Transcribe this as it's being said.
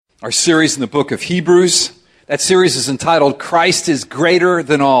our series in the book of Hebrews. That series is entitled, Christ is Greater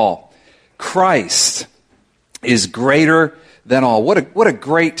Than All. Christ is greater than all. What a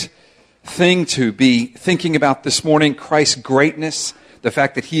great thing to be thinking about this morning, Christ's greatness, the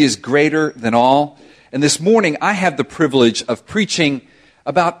fact that He is greater than all. And this morning, I have the privilege of preaching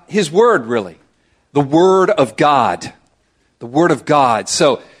about His Word, really. The Word of God. The Word of God.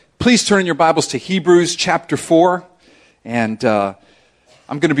 So, please turn in your Bibles to Hebrews chapter 4. And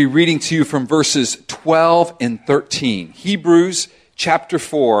I'm going to be reading to you from verses 12 and 13. Hebrews chapter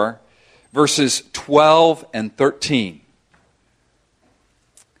 4, verses 12 and 13.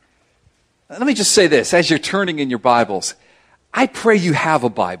 Let me just say this, as you're turning in your Bibles, I pray you have a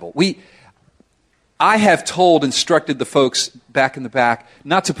Bible. I have instructed the folks back in the back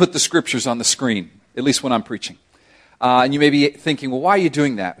not to put the scriptures on the screen, at least when I'm preaching. And you may be thinking, well, why are you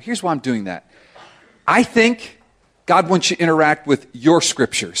doing that? Here's why I'm doing that. I think God wants you to interact with your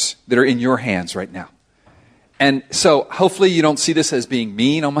scriptures that are in your hands right now. And so hopefully you don't see this as being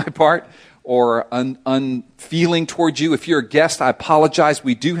mean on my part or unfeeling towards you. If you're a guest, I apologize.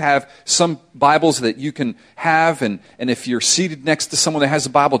 We do have some Bibles that you can have. And if you're seated next to someone that has a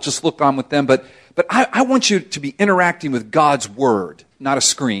Bible, just look on with them. But I want you to be interacting with God's Word, not a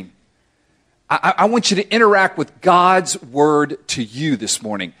screen. I want you to interact with God's Word to you this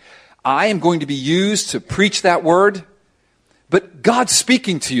morning. I am going to be used to preach that Word, but God's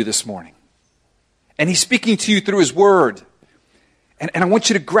speaking to you this morning. And He's speaking to you through His Word. And I want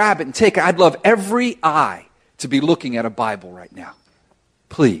you to grab it and take it. I'd love every eye to be looking at a Bible right now.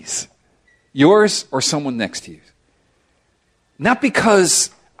 Please. Yours or someone next to you. Not because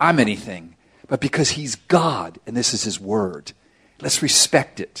I'm anything, but because He's God and this is His Word. Let's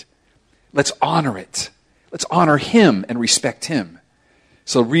respect it. Let's honor it. Let's honor Him and respect Him.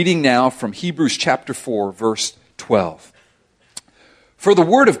 So reading now from Hebrews chapter 4, verse 12. For the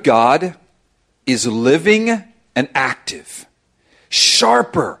Word of God is living and active,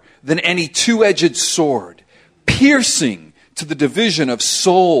 sharper than any two-edged sword, piercing to the division of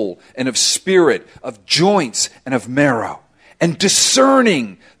soul and of spirit, of joints and of marrow, and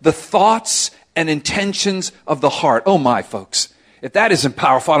discerning the thoughts and intentions of the heart. Oh my, folks, if that isn't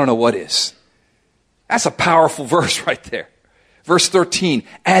powerful, I don't know what is. That's a powerful verse right there. Verse 13,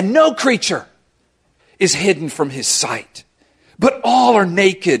 and no creature is hidden from His sight, but all are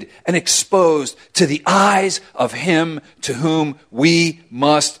naked and exposed to the eyes of Him to whom we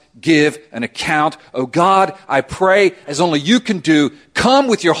must give an account. Oh God, I pray, as only You can do, come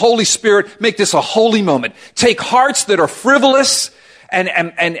with Your Holy Spirit, make this a holy moment. Take hearts that are frivolous and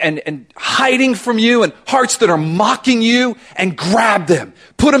hiding from You, and hearts that are mocking You, and grab them.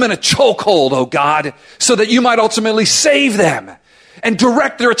 Put them in a chokehold, oh God, so that You might ultimately save them and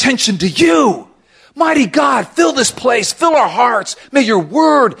direct their attention to You. Mighty God, fill this place, fill our hearts. May Your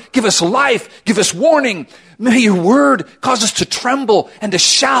Word give us life, give us warning. May Your Word cause us to tremble and to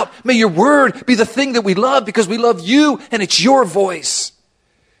shout. May Your Word be the thing that we love because we love You and it's Your voice.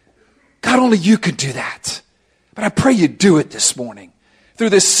 God, only You could do that. But I pray You do it this morning through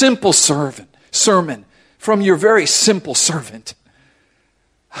this simple sermon from Your very simple servant.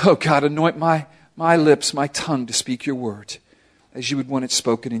 Oh God, anoint my lips, my tongue to speak Your word as You would want it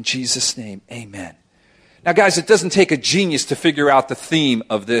spoken in Jesus' name. Amen. Now guys, it doesn't take a genius to figure out the theme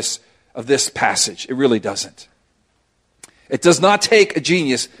of this passage. It really doesn't. It does not take a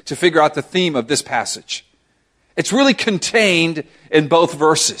genius to figure out the theme of this passage. It's really contained in both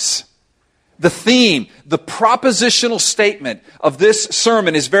verses. The theme, the propositional statement of this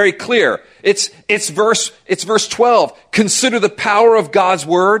sermon is very clear. It's verse 12. Consider the power of God's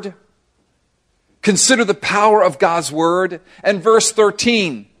word. Consider the power of God's word. And verse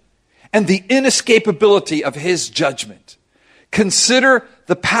 13. And the inescapability of His judgment. Consider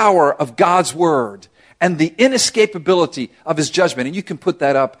the power of God's word and the inescapability of His judgment. And you can put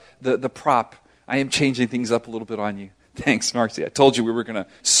that up, the prop. I am changing things up a little bit on you. Thanks, Narcy. I told you we were going to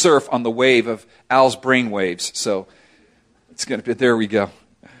surf on the wave of Al's brain waves. So it's going to be, there we go.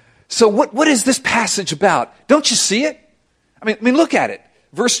 So what is this passage about? Don't you see it? I mean, look at it.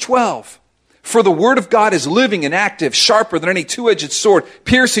 Verse 12. For the Word of God is living and active, sharper than any two-edged sword,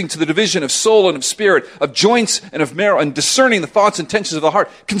 piercing to the division of soul and of spirit, of joints and of marrow, and discerning the thoughts and intentions of the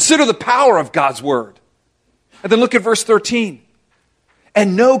heart. Consider the power of God's Word. And then look at verse 13.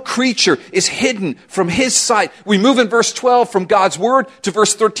 And no creature is hidden from His sight. We move in verse 12 from God's Word to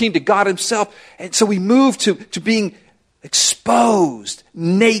verse 13 to God Himself. And so we move to being exposed,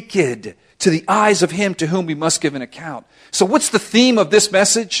 naked, to the eyes of Him to whom we must give an account. So what's the theme of this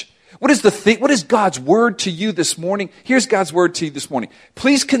message? What is God's word to you this morning? Here's God's word to you this morning.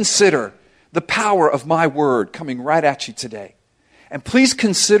 Please consider the power of my word coming right at you today. And please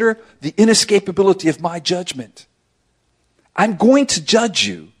consider the inescapability of my judgment. I'm going to judge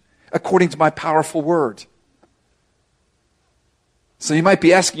you according to my powerful word. So you might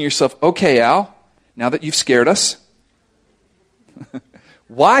be asking yourself, okay, Al, now that you've scared us,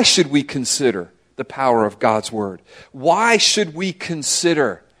 why should we consider the power of God's word? Why should we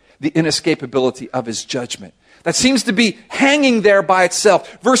consider the inescapability of his judgment? That seems to be hanging there by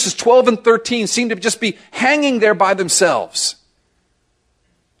itself. Verses 12 and 13 seem to just be hanging there by themselves.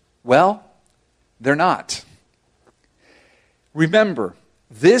 Well, they're not. Remember,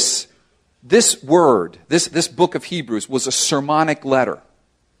 this book of Hebrews was a sermonic letter.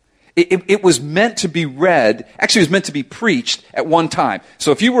 It was meant to be read, actually it was meant to be preached at one time.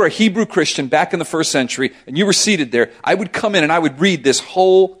 So if you were a Hebrew Christian back in the first century and you were seated there, I would come in and I would read this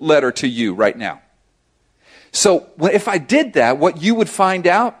whole letter to you right now. So if I did that, what you would find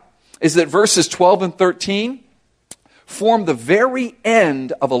out is that verses 12 and 13 form the very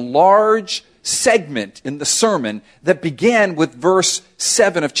end of a large segment in the sermon that began with verse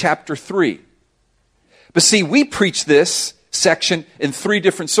 7 of chapter 3. But see, we preach this section in 3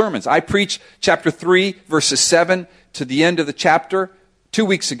 different sermons. I preached chapter 3, verses 7 to the end of the chapter 2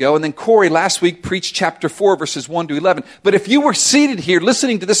 weeks ago, and then Corey last week preached chapter 4, verses 1 to 11. But if you were seated here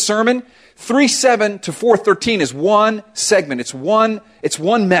listening to this sermon, 3:7 to 4:13 is one segment. It's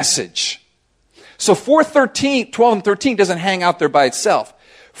one message. So 4:13, 12 and 13 doesn't hang out there by itself.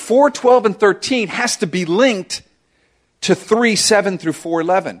 4:12 and 13 has to be linked to 3:7 through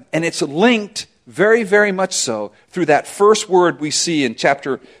 4:11. And it's linked very, very much so through that first word we see in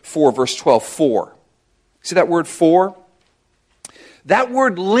chapter 4, verse 12, for. See that word for? That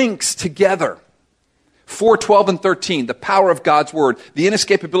word links together 4, 12, and 13, the power of God's word, the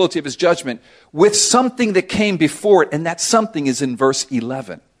inescapability of his judgment, with something that came before it, and that something is in verse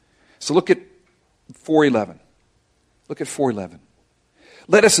 11. So look at 4:11. Look at 4:11.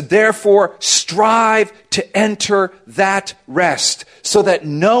 Let us therefore strive to enter that rest, so that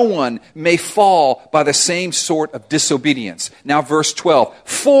no one may fall by the same sort of disobedience. Now verse 12.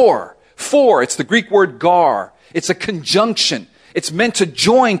 For, it's the Greek word gar. It's a conjunction. It's meant to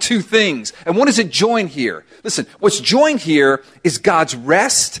join two things. And what does it join here? Listen, what's joined here is God's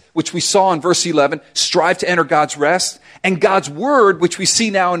rest, which we saw in verse 11, strive to enter God's rest, and God's word, which we see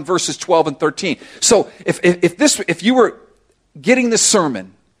now in verses 12 and 13. So if you were getting this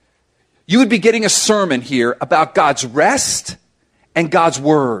sermon, you would be getting a sermon here about God's rest and God's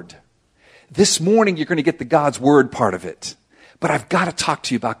word. This morning, you're going to get the God's word part of it. But I've got to talk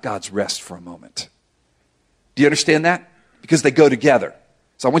to you about God's rest for a moment. Do you understand that? Because they go together.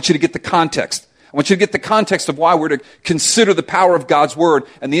 So I want you to get the context. I want you to get the context of why we're to consider the power of God's word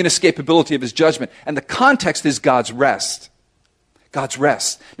and the inescapability of his judgment. And the context is God's rest. God's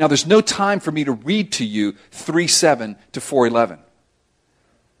rest. Now, there's no time for me to read to you 3:7 to 4:11.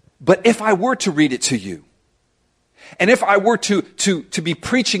 But if I were to read it to you, and if I were to be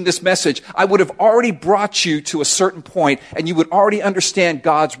preaching this message, I would have already brought you to a certain point, and you would already understand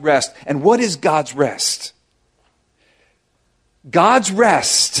God's rest. And what is God's rest? God's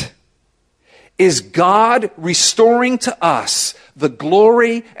rest is God restoring to us the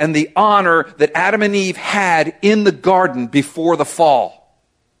glory and the honor that Adam and Eve had in the garden before the fall.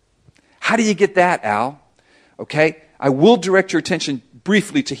 How do you get that, Al? Okay, I will direct your attention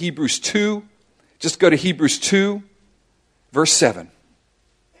briefly to Hebrews 2. Just go to Hebrews 2, verse 7.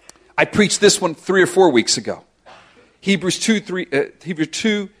 I preached this one 3 or 4 weeks ago. Hebrews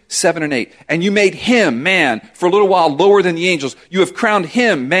 2, 7 and 8. And you made him, man, for a little while lower than the angels. You have crowned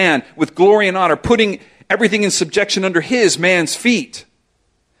him, man, with glory and honor, putting everything in subjection under his, man's feet.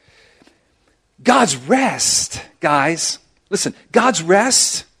 God's rest, guys, listen, God's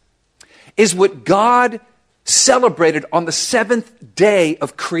rest is what God celebrated on the 7th day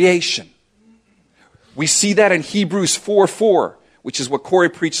of creation. We see that in Hebrews 4:4, which is what Corey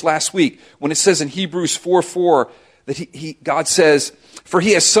preached last week, when it says in Hebrews 4:4 that God says, for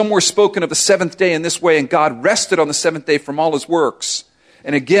he has somewhere spoken of the 7th day in this way, and God rested on the 7th day from all his works.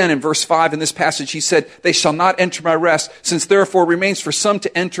 And again, in verse 5 in this passage, he said, they shall not enter my rest, since therefore remains for some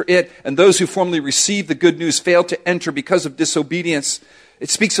to enter it, and those who formerly received the good news failed to enter because of disobedience. It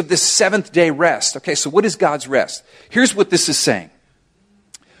speaks of this 7th day rest. Okay, so what is God's rest? Here's what this is saying.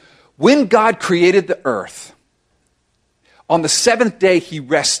 When God created the earth, on the 7th day he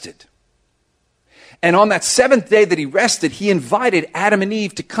rested. And on that 7th day that he rested, he invited Adam and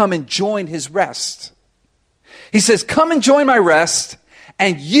Eve to come and join his rest. He says, come and join my rest,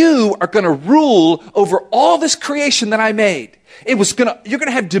 and you are going to rule over all this creation that I made. You're going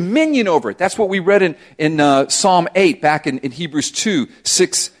to have dominion over it. That's what we read in Psalm 8, back in Hebrews 2,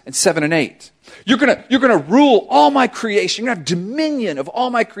 6, and 7, and 8. You're gonna rule all my creation. You're gonna have dominion of all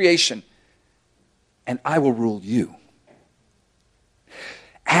my creation. And I will rule you.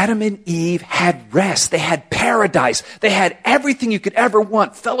 Adam and Eve had rest. They had paradise. They had everything you could ever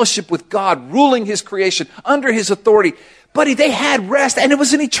want. Fellowship with God, ruling his creation, under his authority. Buddy, they had rest, and it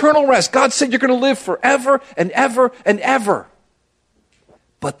was an eternal rest. God said you're going to live forever and ever and ever.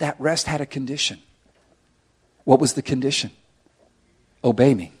 But that rest had a condition. What was the condition?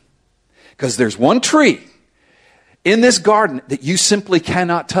 Obey me. Because there's one tree in this garden that you simply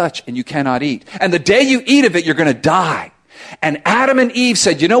cannot touch and you cannot eat. And the day you eat of it, you're going to die. And Adam and Eve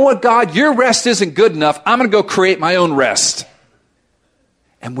said, you know what, God, your rest isn't good enough. I'm going to go create my own rest.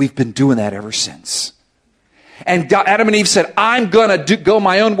 And we've been doing that ever since. And God, Adam and Eve said, I'm going to go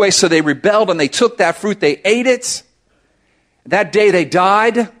my own way. So they rebelled and they took that fruit. They ate it. That day they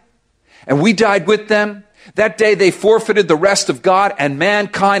died. And we died with them. That day they forfeited the rest of God. And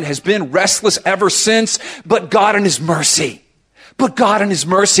mankind has been restless ever since. But God in his mercy. But God in his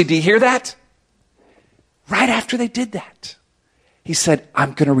mercy. Do you hear that? Right after they did that, he said,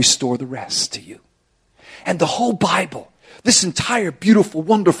 I'm going to restore the rest to you. And the whole Bible, this entire beautiful,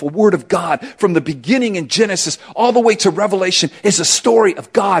 wonderful Word of God, from the beginning in Genesis all the way to Revelation, is a story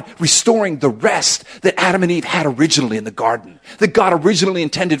of God restoring the rest that Adam and Eve had originally in the garden, that God originally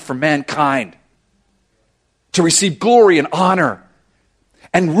intended for mankind to receive glory and honor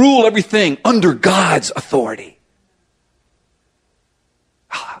and rule everything under God's authority.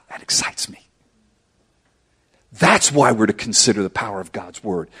 That excites me. That's why we're to consider the power of God's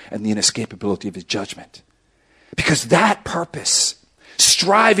word and the inescapability of his judgment. Because that purpose,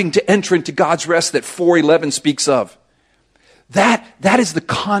 striving to enter into God's rest that 4:11 speaks of, that is the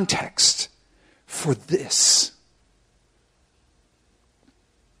context for this.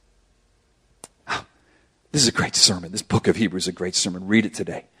 Oh, this is a great sermon. This book of Hebrews is a great sermon. Read it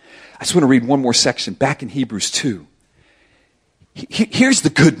today. I just want to read one more section back in Hebrews 2. Here's the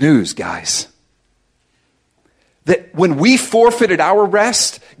good news, guys. That when we forfeited our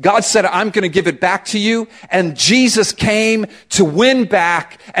rest, God said, I'm going to give it back to you. And Jesus came to win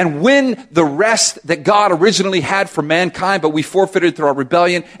back and win the rest that God originally had for mankind, but we forfeited through our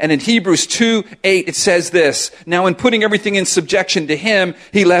rebellion. And in Hebrews 2:8, it says this, now in putting everything in subjection to him,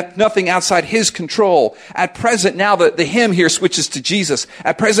 he left nothing outside his control. At present, now the him here switches to Jesus.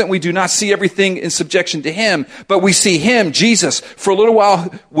 At present, we do not see everything in subjection to him, but we see him, Jesus, for a little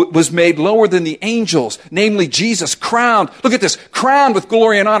while was made lower than the angels, namely Jesus, crowned, look at this, crowned with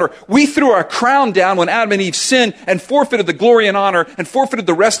glory and honor. We threw our crown down when Adam and Eve sinned and forfeited the glory and honor and forfeited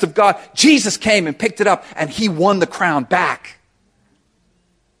the rest of God. Jesus came and picked it up and he won the crown back.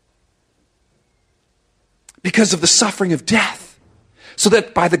 Because of the suffering of death. So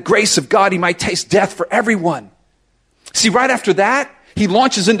that by the grace of God he might taste death for everyone. See, right after that, he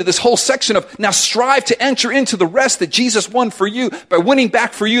launches into this whole section of, now strive to enter into the rest that Jesus won for you by winning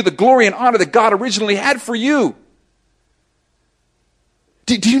back for you the glory and honor that God originally had for you.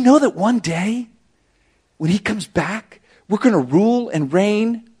 Do you know that one day, when he comes back, we're going to rule and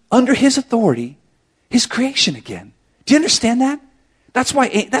reign under his authority, his creation again? Do you understand that? That's why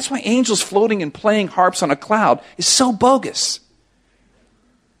angels floating and playing harps on a cloud is so bogus.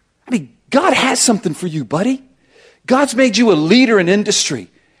 I mean, God has something for you, buddy. God's made you a leader in industry.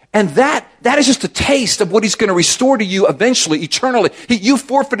 And that is just a taste of what he's going to restore to you eventually, eternally. You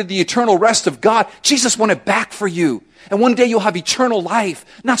forfeited the eternal rest of God. Jesus won it back for you. And one day you'll have eternal life,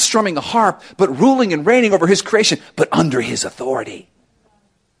 not strumming a harp, but ruling and reigning over his creation, but under his authority.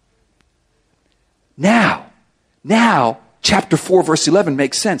 Now, chapter 4, verse 11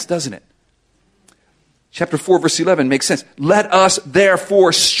 makes sense, doesn't it? Chapter 4, verse 11 makes sense. Let us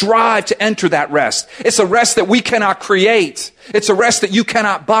therefore strive to enter that rest. It's a rest that we cannot create. It's a rest that you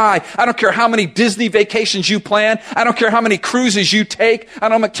cannot buy. I don't care how many Disney vacations you plan. I don't care how many cruises you take. I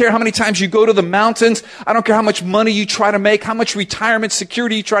don't care how many times you go to the mountains. I don't care how much money you try to make, how much retirement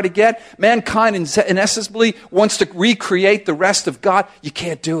security you try to get. Mankind inestimably wants to recreate the rest of God. You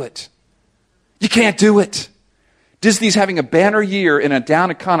can't do it. You can't do it. Disney's having a banner year in a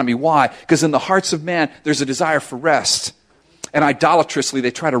down economy. Why? Because in the hearts of man, there's a desire for rest. And idolatrously, they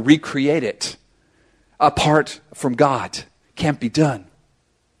try to recreate it apart from God. Can't be done.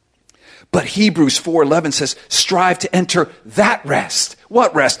 But Hebrews 4:11 says, strive to enter that rest.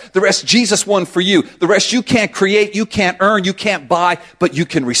 What rest? The rest Jesus won for you. The rest you can't create, you can't earn, you can't buy, but you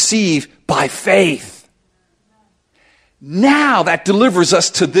can receive by faith. Now that delivers us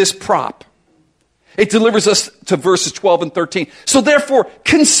to this prop. It delivers us to verses 12 and 13. So therefore,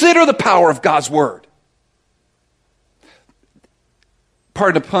 consider the power of God's word.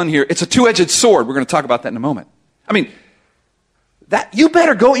 Pardon the pun here. It's a two-edged sword. We're going to talk about that in a moment. I mean, that you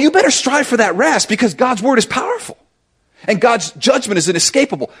better strive for that rest, because God's word is powerful. And God's judgment is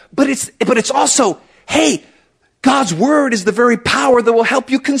inescapable. But it's also, hey, God's word is the very power that will help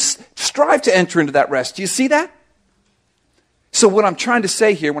you strive to enter into that rest. Do you see that? So what I'm trying to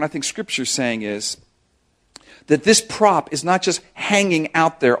say here, when I think Scripture's saying, is that this prop is not just hanging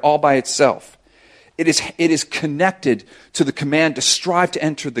out there all by itself. It is connected to the command to strive to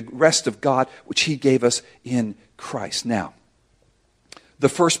enter the rest of God, which He gave us in Christ. Now, the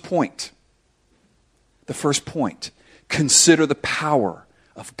first point, consider the power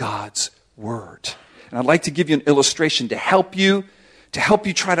of God's word. And I'd like to give you an illustration to help you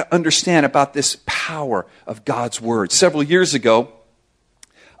try to understand about this power of God's word. Several years ago,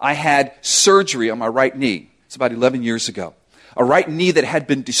 I had surgery on my right knee. It's about 11 years ago. A right knee that had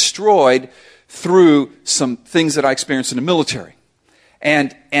been destroyed through some things that I experienced in the military.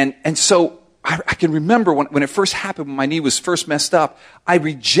 And so I can remember when it first happened, when my knee was first messed up, I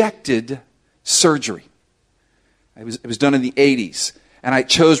rejected surgery. It was done in the 80s, and I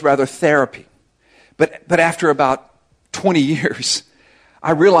chose rather therapy. But after about 20 years,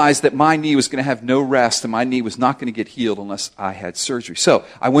 I realized that my knee was going to have no rest, and my knee was not going to get healed unless I had surgery. So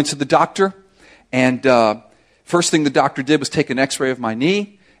I went to the doctor, and first thing the doctor did was take an x-ray of my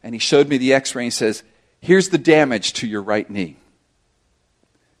knee, and he showed me the x-ray and he says, "Here's the damage to your right knee."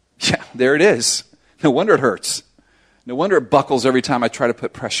 Yeah, there it is. No wonder it hurts. No wonder it buckles every time I try to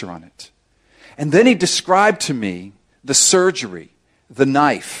put pressure on it. And then he described to me the surgery, the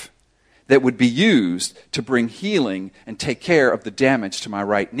knife that would be used to bring healing and take care of the damage to my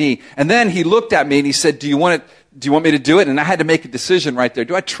right knee. And then he looked at me and he said, do you want me to do it? And I had to make a decision right there.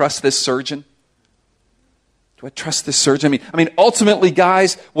 Do I trust this surgeon? Do I trust this surgeon? I mean, ultimately,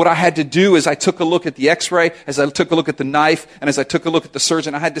 guys, what I had to do is I took a look at the x-ray, as I took a look at the knife, and as I took a look at the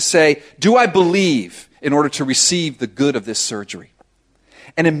surgeon, I had to say, do I believe in order to receive the good of this surgery?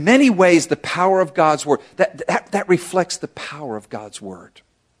 And in many ways, the power of God's word, that reflects the power of God's word.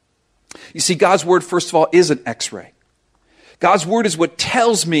 You see, God's word, first of all, is an x-ray. God's word is what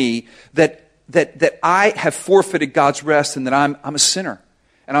tells me that I have forfeited God's rest and that I'm a sinner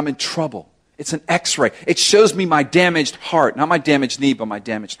and I'm in trouble. It's an x-ray. It shows me my damaged heart, not my damaged knee, but my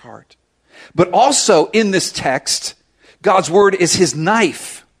damaged heart. But also in this text, God's word is His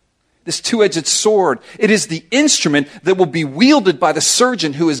knife, this two-edged sword. It is the instrument that will be wielded by the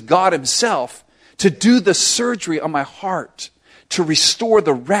surgeon, who is God Himself, to do the surgery on my heart, to restore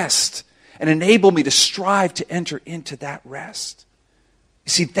the rest and enable me to strive to enter into that rest. You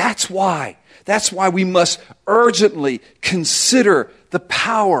see, that's why we must urgently consider the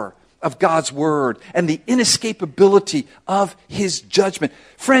power of God's word and the inescapability of His judgment.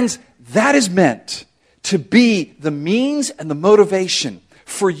 Friends, that is meant to be the means and the motivation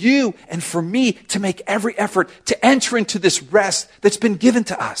for you and for me to make every effort to enter into this rest that's been given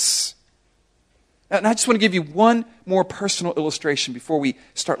to us. And I just want to give you one more personal illustration before we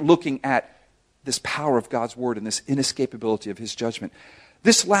start looking at this power of God's word and this inescapability of His judgment.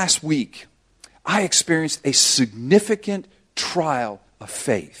 This last week, I experienced a significant trial of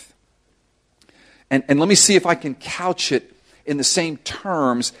faith. And let me see if I can couch it in the same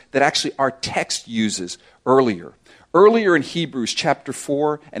terms that actually our text uses earlier. Earlier in Hebrews chapter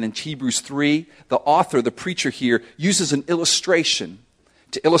 4 and in Hebrews 3, the author, the preacher here, uses an illustration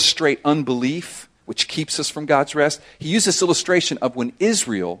to illustrate unbelief, which keeps us from God's rest. He used this illustration of when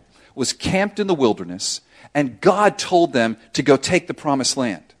Israel was camped in the wilderness and God told them to go take the promised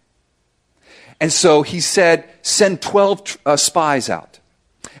land. And so He said, send 12 spies out.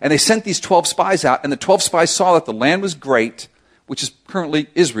 And they sent these 12 spies out, and the 12 spies saw that the land was great, which is currently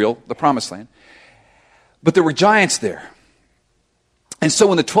Israel, the promised land, but there were giants there. And so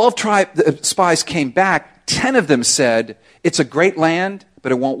when the 12 spies came back, 10 of them said, it's a great land,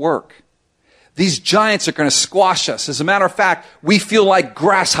 but it won't work. These giants are going to squash us. As a matter of fact, we feel like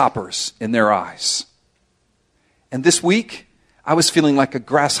grasshoppers in their eyes. And this week, I was feeling like a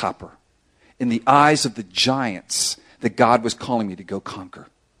grasshopper in the eyes of the giants that God was calling me to go conquer.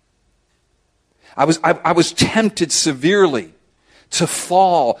 I was tempted severely to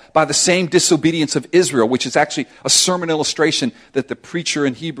fall by the same disobedience of Israel, which is actually a sermon illustration that the preacher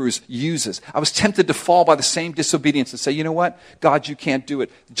in Hebrews uses. I was tempted to fall by the same disobedience and say, you know what? God, you can't do it.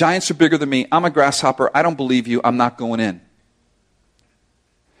 The giants are bigger than me. I'm a grasshopper. I don't believe you. I'm not going in.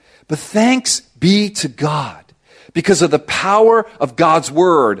 But thanks be to God. Because of the power of God's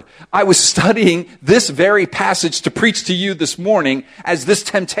word, I was studying this very passage to preach to you this morning as this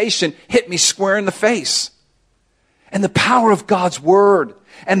temptation hit me square in the face. And the power of God's word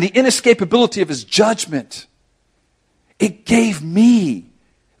and the inescapability of His judgment, it gave me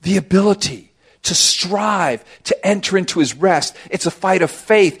the ability to strive to enter into his rest. It's a fight of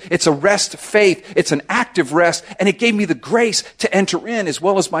faith. It's a rest faith. It's an active rest. And it gave me the grace to enter in, as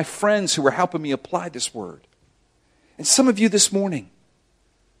well as my friends who were helping me apply this word. And some of you this morning,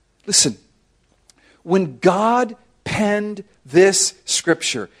 listen, when God penned this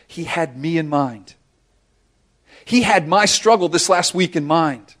scripture, he had me in mind. He had my struggle this last week in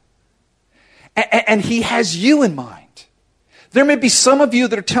mind. And he has you in mind. There may be some of you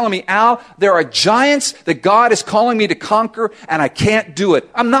that are telling me, Al, there are giants that God is calling me to conquer, and I can't do it.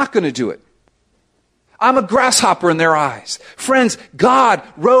 I'm not going to do it. I'm a grasshopper in their eyes. Friends, God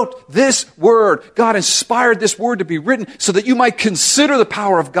wrote this word. God inspired this word to be written so that you might consider the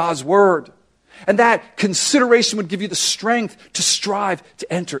power of God's word. And that consideration would give you the strength to strive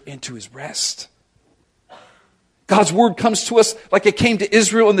to enter into his rest. God's word comes to us like it came to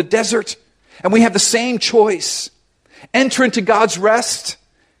Israel in the desert, and we have the same choice. Enter into God's rest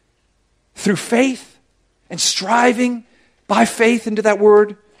through faith and striving by faith into that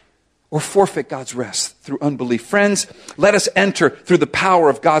word, or forfeit God's rest through unbelief. Friends, let us enter through the power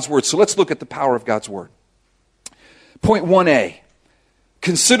of God's word. So let's look at the power of God's word. Point 1A,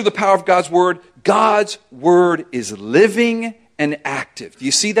 consider the power of God's word. God's word is living and active. Do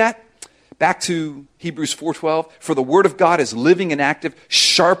you see that? Back to Hebrews 4:12. For the word of God is living and active,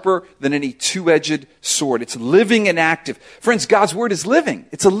 sharper than any two-edged sword. It's living and active. Friends, God's word is living.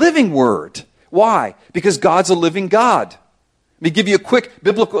 It's a living word. Why? Because God's a living God. Let me give you a quick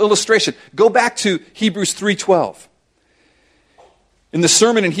biblical illustration. Go back to Hebrews 3:12. In the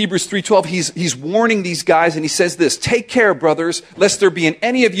sermon in Hebrews 3:12, he's warning these guys, and he says this: take care, brothers, lest there be in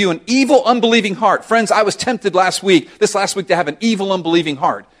any of you an evil, unbelieving heart. Friends, I was tempted last week to have an evil, unbelieving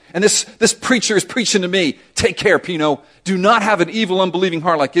heart. And this preacher is preaching to me, take care, Pino. Do not have an evil, unbelieving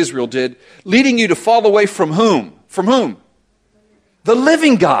heart like Israel did, leading you to fall away from whom? From whom? The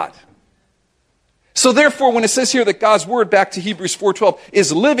living God. So therefore, when it says here that God's word, back to Hebrews 4:12,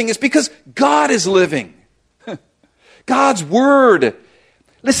 is living, it's because God is living. God's word.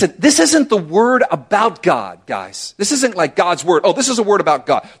 Listen, this isn't the word about God, guys. This isn't like God's word. Oh, this is a word about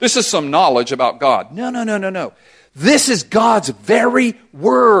God. This is some knowledge about God. No. This is God's very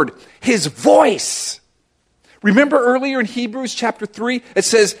word, his voice. Remember earlier in Hebrews chapter 3, it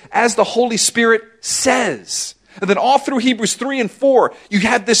says, as the Holy Spirit says. And then all through Hebrews 3 and 4, you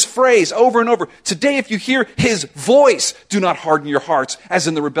have this phrase over and over. Today, if you hear his voice, do not harden your hearts, as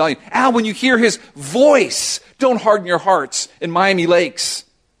in the rebellion. Al, when you hear his voice, don't harden your hearts in Miami Lakes.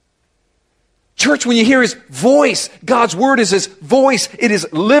 Church, when you hear his voice, God's word is his voice. It is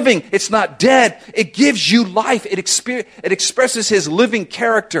living. It's not dead. It gives you life. It expresses his living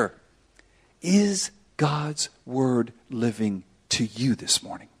character. Is God's word living to you this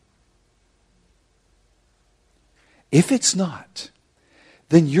morning? If it's not,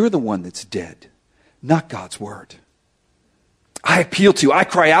 then you're the one that's dead, not God's word. I appeal to you, I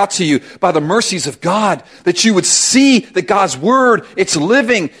cry out to you by the mercies of God that you would see that God's word, it's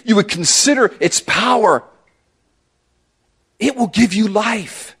living. You would consider its power. It will give you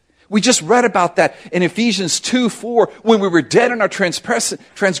life. We just read about that in Ephesians 2:4. When we were dead in our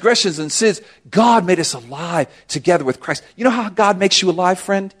transgressions and sins, God made us alive together with Christ. You know how God makes you alive,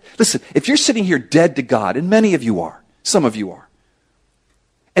 friend? Listen, if you're sitting here dead to God, and many of you are, some of you are,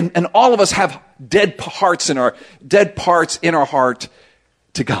 and all of us have dead parts in our heart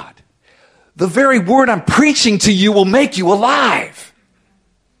to God. The very word I'm preaching to you will make you alive.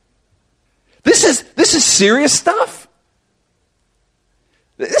 This is serious stuff.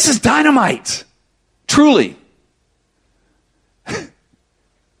 This is dynamite. Truly.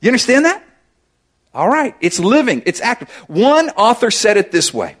 You understand that? All right. It's living. It's active. One author said it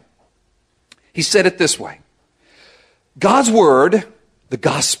this way. He said it this way. God's word, the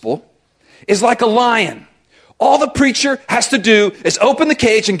gospel, is like a lion. All the preacher has to do is open the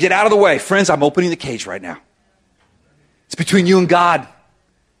cage and get out of the way. Friends, I'm opening the cage right now. It's between you and God.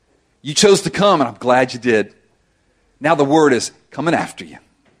 You chose to come, and I'm glad you did. Now the word is coming after you.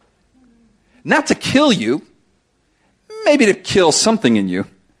 Not to kill you, maybe to kill something in you,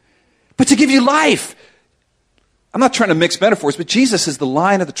 but to give you life. I'm not trying to mix metaphors, but Jesus is the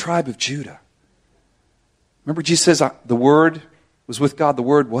Lion of the tribe of Judah. Remember, Jesus says the Word was with God, the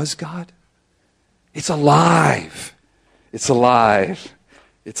Word was God. It's alive. It's alive.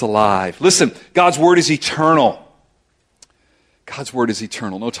 It's alive. Listen, God's Word is eternal. God's Word is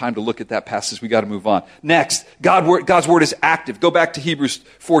eternal. No time to look at that passage. We got to move on. Next, God's Word is active. Go back to Hebrews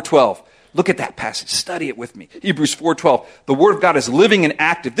 4:12. Look at that passage. Study it with me. Hebrews 4:12. The Word of God is living and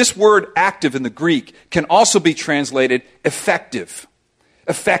active. This word active in the Greek can also be translated effective.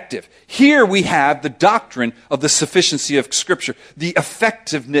 Effective. Here we have the doctrine of the sufficiency of Scripture, the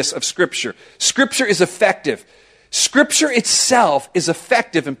effectiveness of Scripture. Scripture is effective. Scripture itself is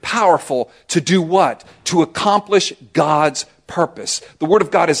effective and powerful to do what? To accomplish God's purpose. The Word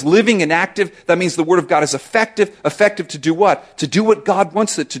of God is living and active. That means the Word of God is effective. Effective to do what? To do what God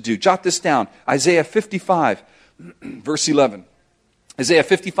wants it to do. Jot this down. Isaiah 55, verse 11. Isaiah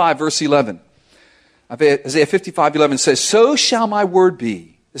 55, verse 11. Isaiah 55, 11 says, "So shall my word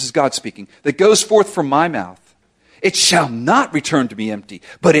be," this is God speaking, "that goes forth from my mouth. It shall not return to me empty,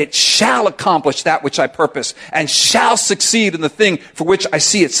 but it shall accomplish that which I purpose and shall succeed in the thing for which I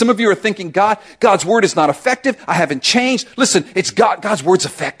see it." Some of you are thinking, God's word is not effective. I haven't changed. Listen, it's God's word's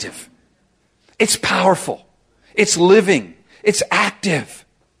effective. It's powerful. It's living. It's active.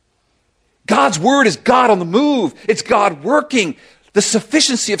 God's word is God on the move. It's God working. The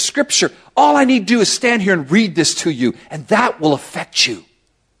sufficiency of Scripture. All I need to do is stand here and read this to you, and that will affect you.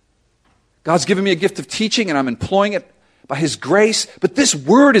 God's given me a gift of teaching, and I'm employing it by His grace. But this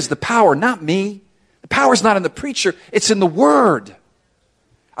Word is the power, not me. The power is not in the preacher. It's in the Word.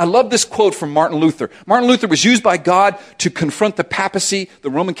 I love this quote from Martin Luther. Martin Luther was used by God to confront the papacy,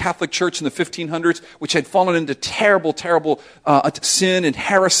 the Roman Catholic Church in the 1500s, which had fallen into terrible sin and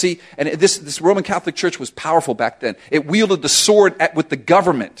heresy. And this Roman Catholic Church was powerful back then. It wielded the sword with the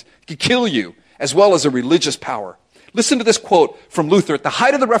government. It could kill you, as well as a religious power. Listen to this quote from Luther at the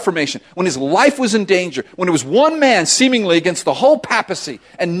height of the Reformation, when his life was in danger, when it was one man seemingly against the whole papacy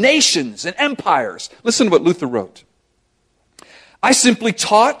and nations and empires. Listen to what Luther wrote. "I simply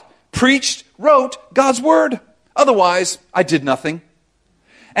taught, preached, wrote God's word. Otherwise, I did nothing.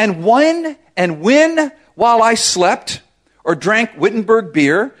 And when, while I slept or drank Wittenberg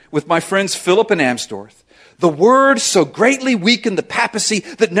beer with my friends Philip and Amsdorf, the word so greatly weakened the papacy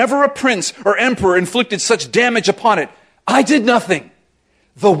that never a prince or emperor inflicted such damage upon it, I did nothing.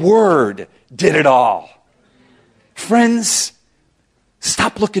 The word did it all." Friends,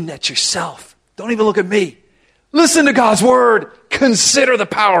 stop looking at yourself. Don't even look at me. Listen to God's word. Consider the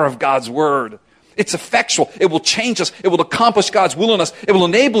power of God's word. It's effectual. It will change us. It will accomplish God's will in us. It will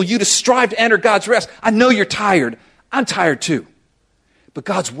enable you to strive to enter God's rest. I know you're tired. I'm tired too. But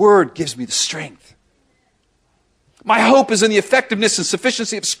God's word gives me the strength. My hope is in the effectiveness and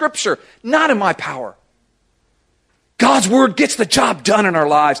sufficiency of Scripture, not in my power. God's word gets the job done in our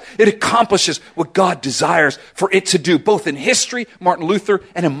lives. It accomplishes what God desires for it to do, both in history, Martin Luther,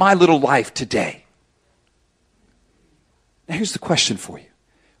 and in my little life today. Now here's the question for you.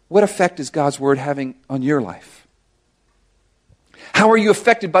 What effect is God's word having on your life? How are you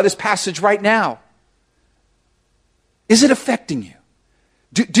affected by this passage right now? Is it affecting you?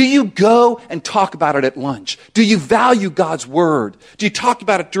 Do you go and talk about it at lunch? Do you value God's word? Do you talk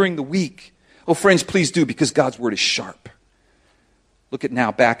about it during the week? Oh, friends, please do, because God's word is sharp. Look at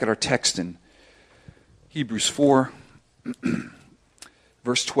now back at our text in Hebrews 4,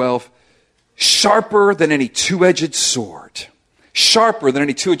 verse 12. Sharper than any two-edged sword. Sharper than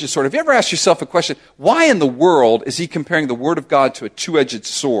any two-edged sword. Have you ever asked yourself a question? Why in the world is he comparing the word of God to a two-edged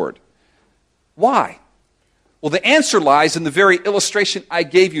sword? Why? Well, the answer lies in the very illustration I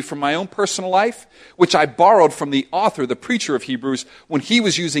gave you from my own personal life, which I borrowed from the author, the preacher of Hebrews, when he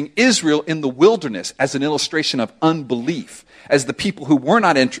was using Israel in the wilderness as an illustration of unbelief, as the people who were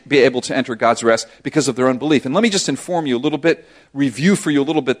not be able to enter God's rest because of their unbelief. And let me just inform you a little bit, review for you a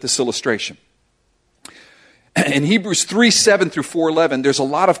little bit this illustration. In Hebrews 3:7 through 4:11, there's a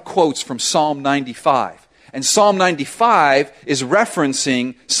lot of quotes from Psalm 95. And Psalm 95 is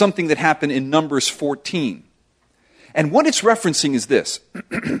referencing something that happened in Numbers 14. And what it's referencing is this.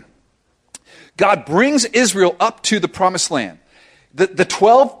 God brings Israel up to the promised land. The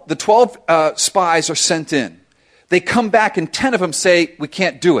 12 spies are sent in. They come back and 10 of them say, we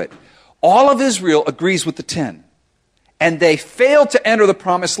can't do it. All of Israel agrees with the 10. And they fail to enter the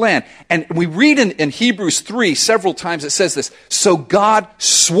promised land. And we read in Hebrews 3 several times it says this. So God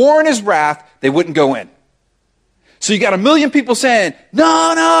swore in his wrath they wouldn't go in. So you got 1 million people saying,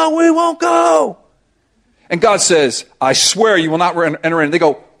 no, we won't go. And God says, I swear you will not enter in. They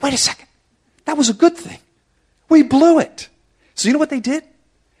go, wait a second. That was a good thing. We blew it. So you know what they did?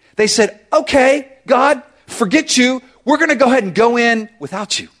 They said, okay, God, forget you. We're going to go ahead and go in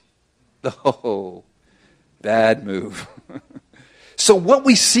without you. Oh, bad move. So what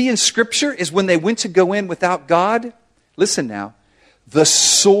we see in Scripture is when they went to go in without God, listen now, the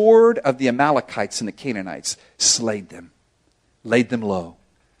sword of the Amalekites and the Canaanites slayed them, laid them low,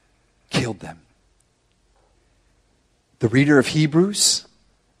 killed them. The reader of Hebrews,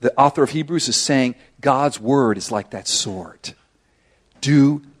 the author of Hebrews is saying God's word is like that sword.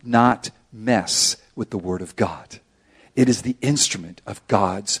 Do not mess with the word of God. it is the instrument of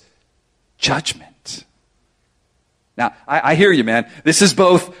God's judgment. Now, I hear you, man. This is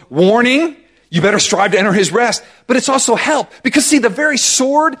both warning, you better strive to enter his rest, but it's also help. Because see, the very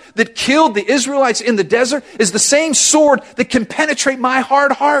sword that killed the Israelites in the desert is the same sword that can penetrate my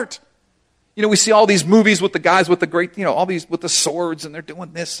hard heart. You know, we see all these movies with the guys with the great, all these with the swords, and they're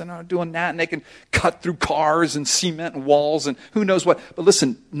doing this and they're doing that, and they can cut through cars and cement and walls and who knows what. But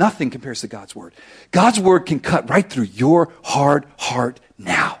listen, nothing compares to God's word. God's word can cut right through your hard heart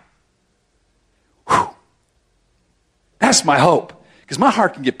now. Whew. That's my hope. Because my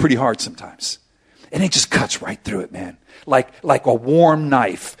heart can get pretty hard sometimes. And it just cuts right through it, man. Like a warm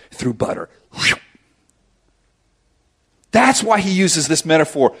knife through butter. Whew. That's why he uses this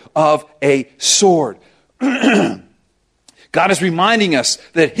metaphor of a sword. God is reminding us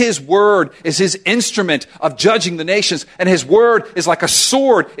that his word is his instrument of judging the nations, and his word is like a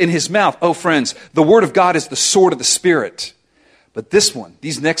sword in his mouth. Oh, friends, the word of God is the sword of the Spirit. But this one,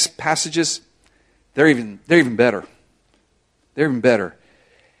 these next passages, they're even better. They're even better.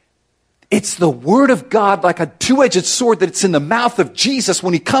 It's the word of God like a two-edged sword that it's in the mouth of Jesus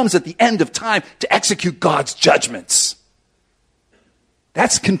when he comes at the end of time to execute God's judgments.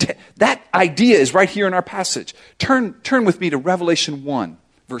 That idea is right here in our passage. Turn with me to Revelation 1,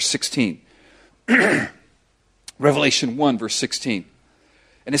 verse 16. Revelation 1, verse 16.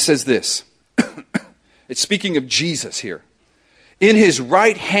 And it says this. It's speaking of Jesus here. In his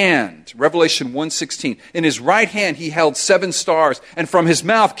right hand, Revelation 1:16, in his right hand he held 7 stars, and from his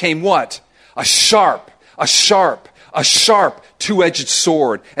mouth came what? A sharp two-edged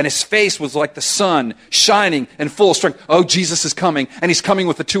sword, and his face was like the sun, shining and full of strength. Oh, Jesus is coming, and he's coming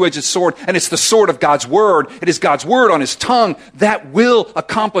with a two-edged sword, and it's the sword of God's word. It is God's word on his tongue that will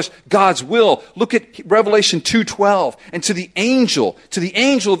accomplish God's will. Look at Revelation 2:12, and to the angel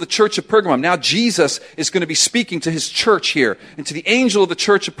of the church of Pergamum. Now Jesus is going to be speaking to his church here, and to the angel of the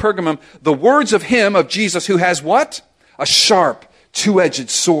church of Pergamum, the words of him, of Jesus, who has what? A sharp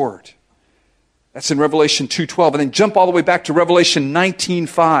two-edged sword. That's in Revelation 2:12. And then jump all the way back to Revelation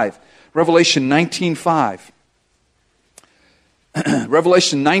 19:5. Revelation 19:5.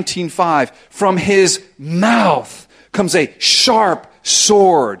 Revelation 19:5. From his mouth comes a sharp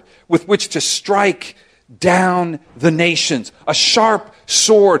sword with which to strike down the nations. A sharp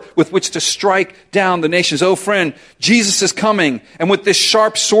sword with which to strike down the nations. Oh, friend, Jesus is coming, and with this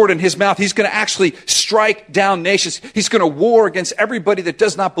sharp sword in his mouth, he's going to actually strike down nations. He's going to war against everybody that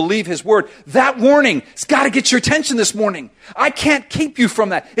does not believe his word. That warning has got to get your attention this morning. I can't keep you from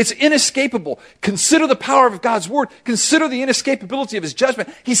that. It's inescapable. Consider the power of God's word. Consider the inescapability of his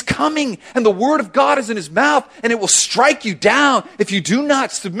judgment. He's coming, and the word of God is in his mouth, and it will strike you down if you do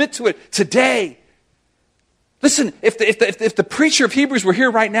not submit to it today. Listen, if the preacher of Hebrews were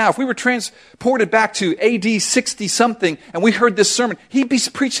here right now, if we were transported back to AD 60-something and we heard this sermon, he'd be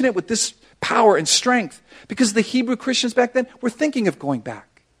preaching it with this power and strength because the Hebrew Christians back then were thinking of going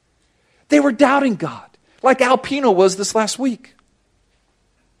back. They were doubting God, like Alpino was this last week.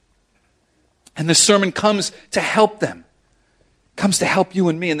 And this sermon comes to help them, comes to help you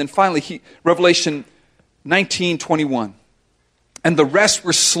and me. And then finally, Revelation 19:21. And the rest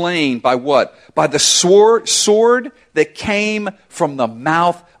were slain by what? By the sword that came from the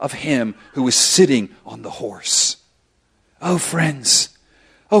mouth of him who was sitting on the horse. Oh, friends,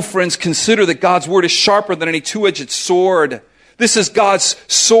 consider that God's word is sharper than any two-edged sword. This is God's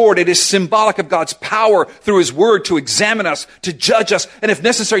sword. It is symbolic of God's power through his word to examine us, to judge us, and if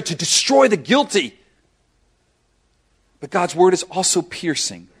necessary, to destroy the guilty. But God's word is also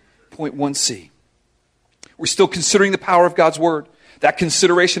piercing. Point 1C. We're still considering the power of God's word. That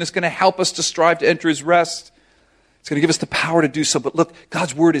consideration is going to help us to strive to enter his rest. It's going to give us the power to do so. But look,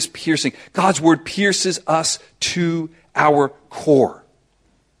 God's word is piercing. God's word pierces us to our core.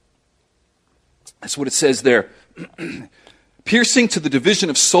 That's what it says there. Piercing to the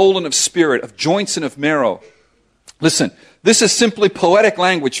division of soul and of spirit, of joints and of marrow. Listen, this is simply poetic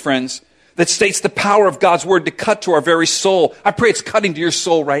language, friends, that states the power of God's word to cut to our very soul. I pray it's cutting to your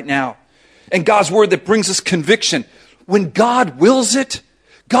soul right now. And God's word that brings us conviction. When God wills it,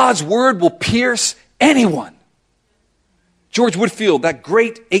 God's word will pierce anyone. George Whitefield, that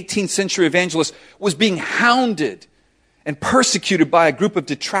great 18th century evangelist, was being hounded and persecuted by a group of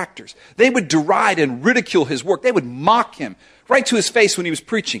detractors. They would deride and ridicule his work. They would mock him right to his face when he was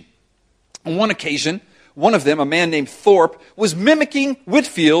preaching. On one occasion, one of them, a man named Thorpe, was mimicking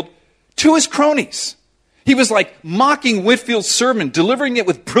Whitefield to his cronies. He was like mocking Whitefield's sermon, delivering it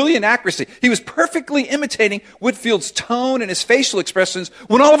with brilliant accuracy. He was perfectly imitating Whitefield's tone and his facial expressions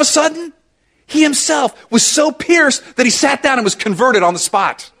when all of a sudden, he himself was so pierced that he sat down and was converted on the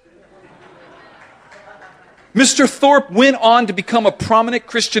spot. Mr. Thorpe went on to become a prominent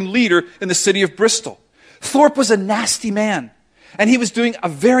Christian leader in the city of Bristol. Thorpe was a nasty man, and he was doing a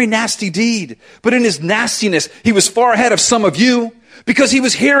very nasty deed. But in his nastiness, he was far ahead of some of you because he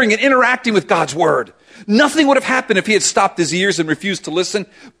was hearing and interacting with God's word. Nothing would have happened if he had stopped his ears and refused to listen,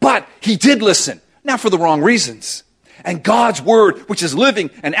 but he did listen. Now for the wrong reasons. And God's word, which is living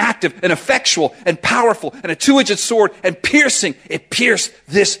and active and effectual and powerful and a two-edged sword and piercing, it pierced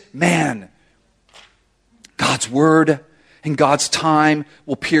this man. God's word and God's time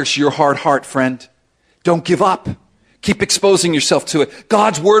will pierce your hard heart, friend. Don't give up. Keep exposing yourself to it.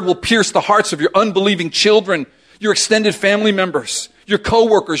 God's word will pierce the hearts of your unbelieving children, your extended family members, your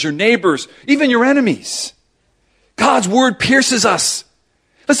coworkers, your neighbors, even your enemies. God's word pierces us.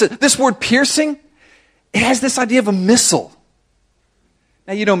 Listen, this word piercing, it has this idea of a missile.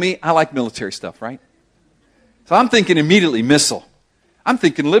 Now, you know me, I like military stuff, right? So I'm thinking immediately missile. I'm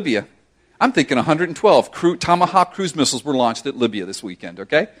thinking Libya. I'm thinking 112 Tomahawk cruise missiles were launched at Libya this weekend,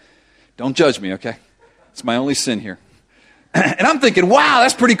 okay? Don't judge me, okay? It's my only sin here. And I'm thinking, wow,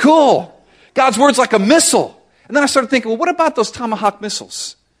 that's pretty cool. God's word's like a missile. And then I started thinking, well, what about those Tomahawk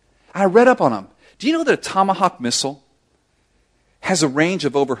missiles? I read up on them. Do you know that a Tomahawk missile has a range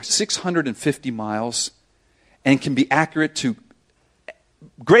of over 650 miles and can be accurate to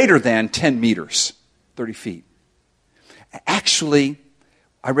greater than 10 meters, 30 feet? Actually,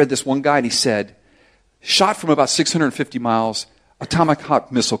 I read this one guy and he said, shot from about 650 miles, a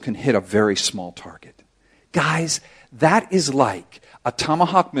Tomahawk missile can hit a very small target. Guys, that is like a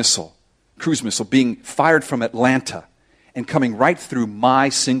Tomahawk missile, cruise missile, being fired from Atlanta and coming right through my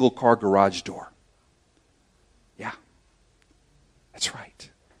single-car garage door. Yeah, that's right.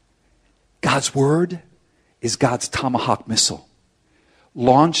 God's word is God's Tomahawk missile,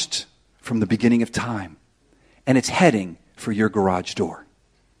 launched from the beginning of time, and it's heading for your garage door.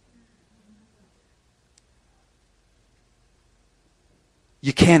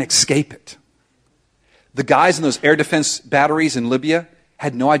 You can't escape it. The guys in those air defense batteries in Libya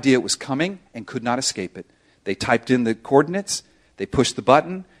had no idea it was coming and could not escape it. They typed in the coordinates, they pushed the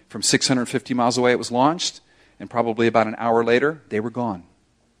button, from 650 miles away it was launched, and probably about an hour later, they were gone.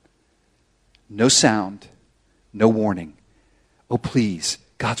 No sound, no warning. Oh, please,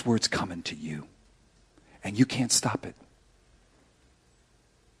 God's word's coming to you, and you can't stop it.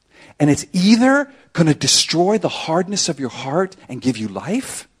 And it's either going to destroy the hardness of your heart and give you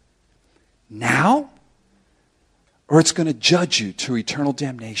life now, or it's going to judge you to eternal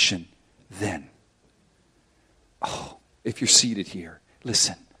damnation then. Oh, if you're seated here,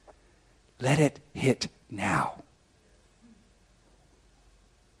 listen. Let it hit now.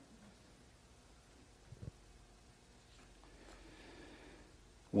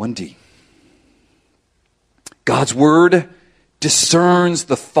 One D. God's word discerns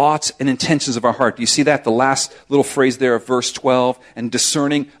the thoughts and intentions of our heart. Do you see that? The last little phrase there of verse 12, and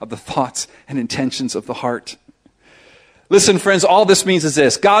discerning of the thoughts and intentions of the heart. Listen, friends, all this means is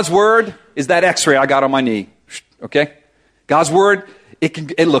this. God's word is that x-ray I got on my knee. Okay? God's word,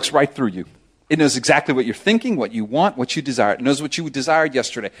 it looks right through you. It knows exactly what you're thinking, what you want, what you desire. It knows what you desired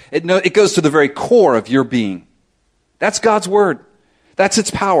yesterday. It goes to the very core of your being. That's God's word. That's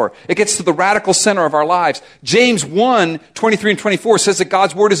its power. It gets to the radical center of our lives. James 1, 23 and 24 says that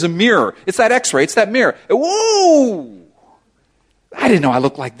God's word is a mirror. It's that x-ray. It's that mirror. Whoa! I didn't know I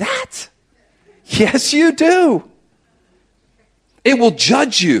looked like that. Yes, you do. It will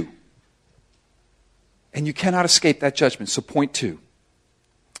judge you. And you cannot escape that judgment. So point 2.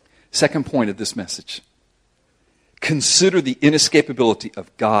 Second point of this message. Consider the inescapability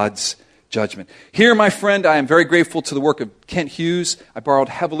of God's judgment. Here, my friend, I am very grateful to the work of Kent Hughes. I borrowed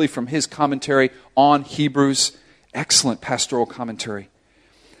heavily from his commentary on Hebrews. Excellent pastoral commentary.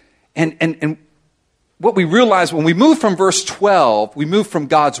 And what we realize when we move from verse 12, we move from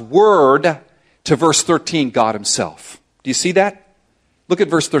God's word to verse 13, God himself. Do you see that? Look at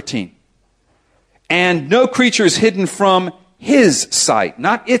verse 13. And no creature is hidden from his sight,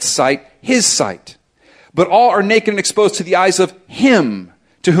 not its sight, his sight. But all are naked and exposed to the eyes of him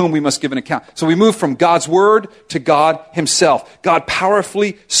to whom we must give an account. So we move from God's word to God himself. God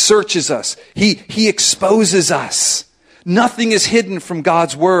powerfully searches us. He exposes us. Nothing is hidden from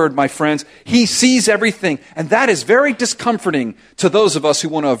God's word, my friends. He sees everything. And that is very discomforting to those of us who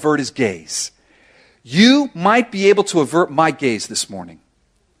want to avert his gaze. You might be able to avert my gaze this morning.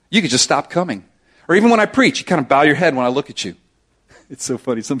 You could just stop coming. Or even when I preach, you kind of bow your head when I look at you. It's so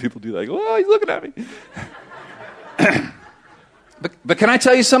funny. Some people do that. Oh, he's looking at me. But can I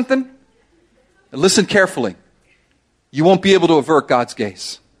tell you something? Listen carefully. You won't be able to avert God's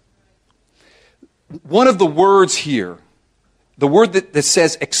gaze. One of the words here, the word that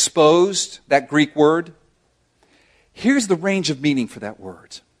says exposed, that Greek word, Here's the range of meaning for that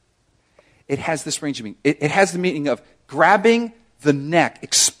word. It has this range of meaning. It has the meaning of grabbing the neck,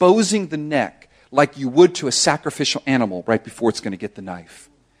 exposing the neck like you would to a sacrificial animal right before it's going to get the knife.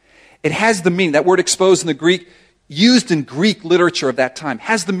 It has the meaning, that word exposed in the Greek, used in Greek literature of that time,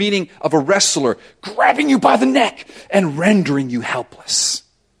 has the meaning of a wrestler grabbing you by the neck and rendering you helpless.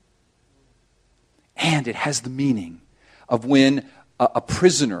 And it has the meaning of when a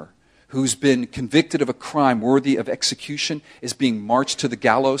prisoner who's been convicted of a crime worthy of execution is being marched to the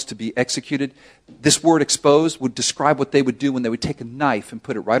gallows to be executed. This word exposed would describe what they would do when they would take a knife and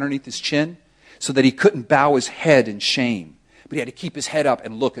put it right underneath his chin so that he couldn't bow his head in shame. But he had to keep his head up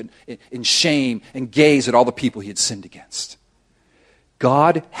and look in shame and gaze at all the people he had sinned against.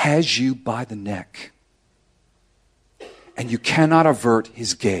 God has you by the neck, and you cannot avert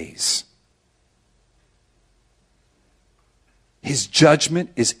his gaze. His judgment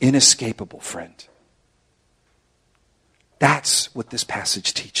is inescapable, friend. That's what this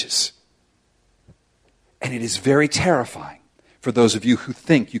passage teaches. And it is very terrifying for those of you who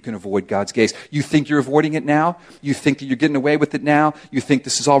think you can avoid God's gaze. You think you're avoiding it now. You think that you're getting away with it now. You think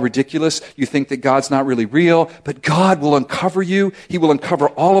this is all ridiculous. You think that God's not really real. But God will uncover you. He will uncover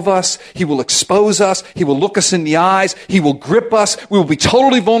all of us. He will expose us. He will look us in the eyes. He will grip us. We will be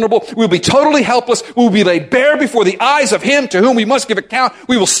totally vulnerable. We will be totally helpless. We will be laid bare before the eyes of Him to whom we must give account.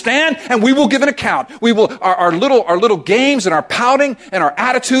 We will stand and we will give an account. We will, our little games and our pouting and our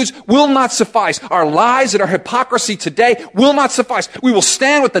attitudes will not suffice. Our lies and our hypocrisy today will not suffice. We will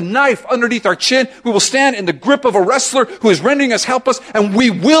stand with the knife underneath our chin. We will stand in the grip of a wrestler who is rendering us helpless, and we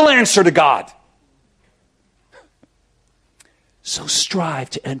will answer to God. So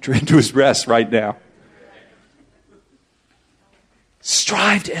strive to enter into His rest right now.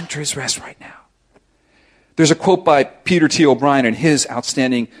 Strive to enter His rest right now. There's a quote by Peter T. O'Brien in his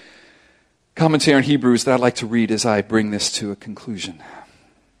outstanding commentary on Hebrews that I'd like to read as I bring this to a conclusion.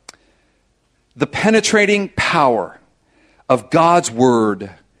 The penetrating power of God's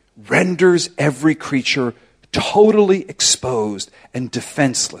word renders every creature totally exposed and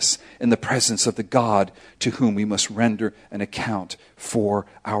defenseless in the presence of the God to whom we must render an account for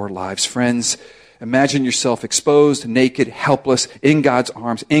our lives. Friends, imagine yourself exposed, naked, helpless, in God's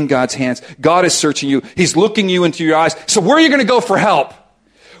arms, in God's hands. God is searching you. He's looking you into your eyes. So where are you going to go for help?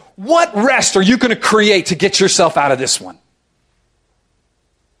 What rest are you going to create to get yourself out of this one?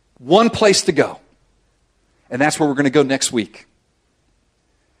 One place to go. And that's where we're going to go next week.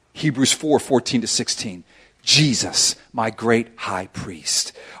 Hebrews 4:14-16. Jesus, my great high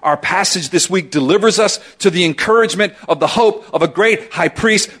priest. Our passage this week delivers us to the encouragement of the hope of a great high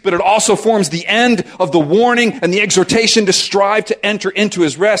priest, but it also forms the end of the warning and the exhortation to strive to enter into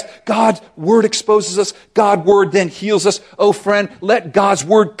His rest. God's word exposes us. God's word then heals us. Oh friend, let God's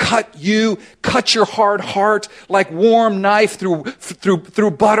word cut your hard heart like warm knife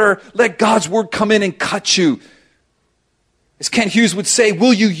through butter. Let God's word come in and cut you. As Kent Hughes would say,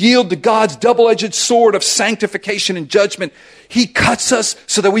 will you yield to God's double-edged sword of sanctification and judgment? He cuts us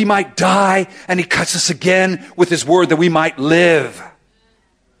so that we might die, and He cuts us again with His word that we might live.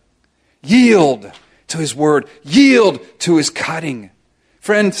 Yield to His word. Yield to His cutting.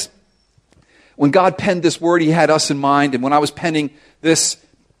 Friends, when God penned this word, He had us in mind. And when I was penning this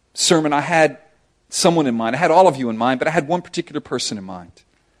sermon, I had someone in mind. I had all of you in mind, but I had one particular person in mind.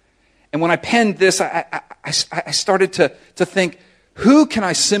 And when I penned this, I started to think, who can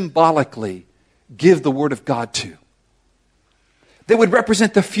I symbolically give the Word of God to that would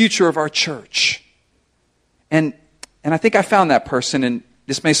represent the future of our church? And I think I found that person, and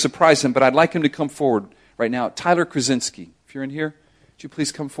this may surprise him, but I'd like him to come forward right now. Tyler Krasinski. If you're in here, would you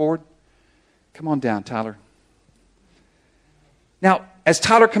please come forward? Come on down, Tyler. Now, as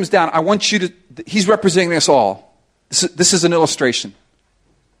Tyler comes down, I want you to, he's representing us all. This is an illustration.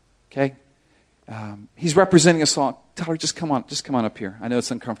 Okay? He's representing us all. Tyler, just come on up here. I know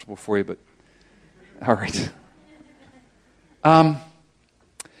it's uncomfortable for you, but all right.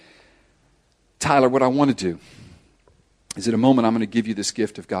 Tyler, what I want to do is in a moment I'm going to give you this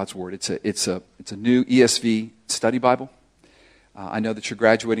gift of God's Word. It's a new ESV study Bible. I know that you're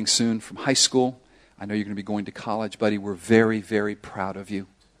graduating soon from high school. I know you're going to be going to college, buddy. We're very, very proud of you.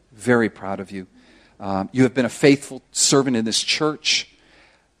 Very proud of you. You have been a faithful servant in this church.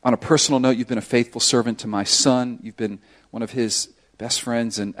 On a personal note, you've been a faithful servant to my son. You've been one of his best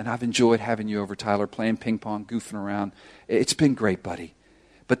friends, and I've enjoyed having you over, Tyler, playing ping pong, goofing around. It's been great, buddy.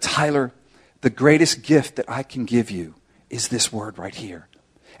 But Tyler, the greatest gift that I can give you is this word right here.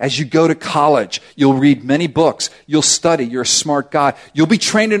 As you go to college, you'll read many books. You'll study. You're a smart guy. You'll be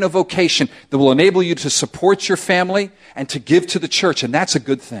trained in a vocation that will enable you to support your family and to give to the church, and that's a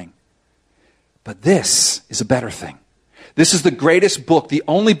good thing. But this is a better thing. This is the greatest book, the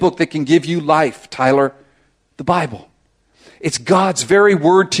only book that can give you life, Tyler, the Bible. It's God's very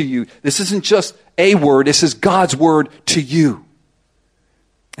word to you. This isn't just a word. This is God's word to you.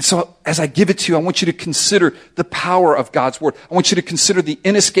 And so as I give it to you, I want you to consider the power of God's word. I want you to consider the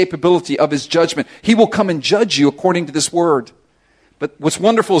inescapability of his judgment. He will come and judge you according to this word. But what's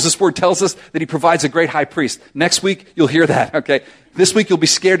wonderful is this word tells us that he provides a great high priest. Next week, you'll hear that, okay? This week, you'll be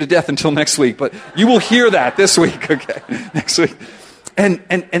scared to death until next week, but you will hear that this week, okay? Next week. And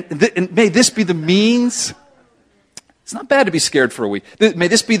may this be the means. It's not bad to be scared for a week. May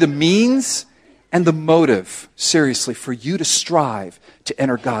this be the means and the motive, seriously, for you to strive to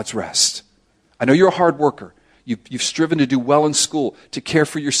enter God's rest. I know you're a hard worker. You've striven to do well in school, to care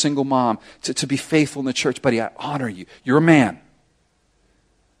for your single mom, to be faithful in the church. Buddy, I honor you. You're a man.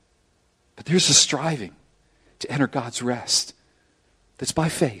 But there's a striving to enter God's rest that's by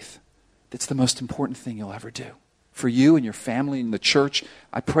faith. That's the most important thing you'll ever do. For you and your family and the church,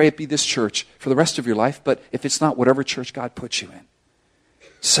 I pray it be this church for the rest of your life, but if it's not, whatever church God puts you in.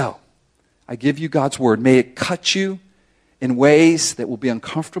 So, I give you God's word. May it cut you in ways that will be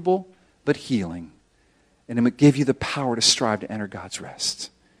uncomfortable but healing. And it will give you the power to strive to enter God's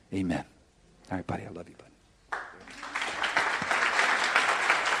rest. Amen. All right, buddy, I love you, buddy.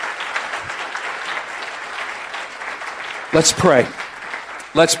 Let's pray.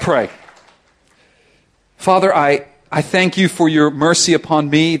 Let's pray. Father, I thank you for your mercy upon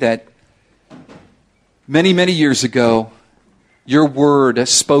me that many, many years ago, your word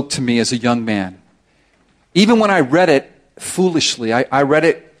spoke to me as a young man. Even when I read it foolishly, I read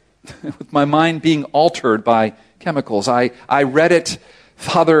it with my mind being altered by chemicals. I read it,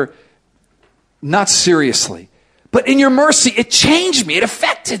 Father, not seriously. But in your mercy, it changed me. It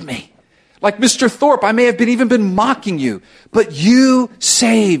affected me. Like Mr. Thorpe, I may have even been mocking you, but you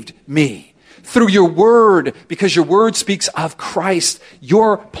saved me. Through your word, because your word speaks of Christ,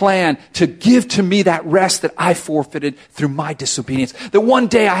 your plan to give to me that rest that I forfeited through my disobedience. That one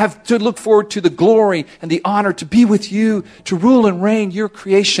day I have to look forward to the glory and the honor to be with you, to rule and reign your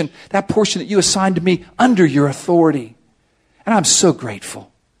creation, that portion that you assigned to me under your authority. And I'm so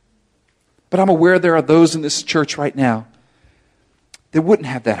grateful. But I'm aware there are those in this church right now that wouldn't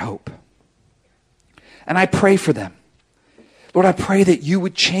have that hope. And I pray for them. Lord, I pray that you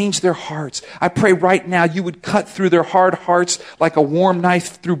would change their hearts. I pray right now you would cut through their hard hearts like a warm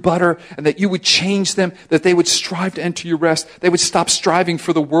knife through butter, and that you would change them, that they would strive to enter your rest. They would stop striving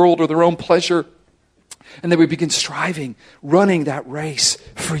for the world or their own pleasure, and they would begin striving, running that race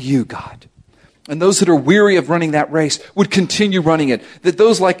for you, God. And those that are weary of running that race would continue running it. That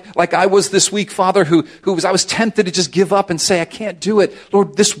those like I was this week, Father, I was tempted to just give up and say, I can't do it.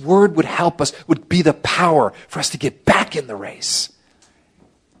 Lord, this word would help us, would be the power for us to get back in the race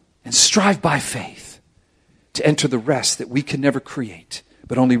and strive by faith to enter the rest that we can never create,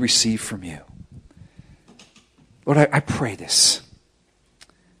 but only receive from you. Lord, I pray this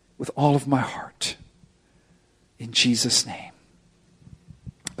with all of my heart in Jesus' name.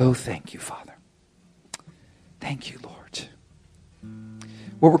 Oh, thank you, Father. Thank you, Lord.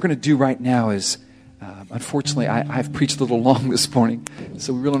 What we're going to do right now is, unfortunately, I've preached a little long this morning,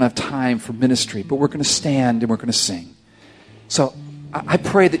 so we really don't have time for ministry, but we're going to stand and we're going to sing. So I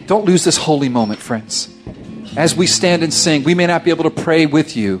pray that don't lose this holy moment, friends. As we stand and sing, we may not be able to pray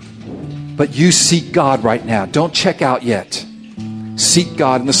with you, but you seek God right now. Don't check out yet. Seek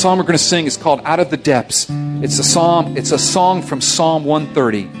God. And the song we're going to sing is called Out of the Depths. It's a song from Psalm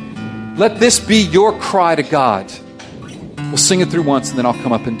 130. Let this be your cry to God. We'll sing it through once and then I'll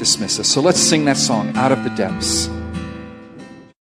come up and dismiss us. So let's sing that song, Out of the Depths.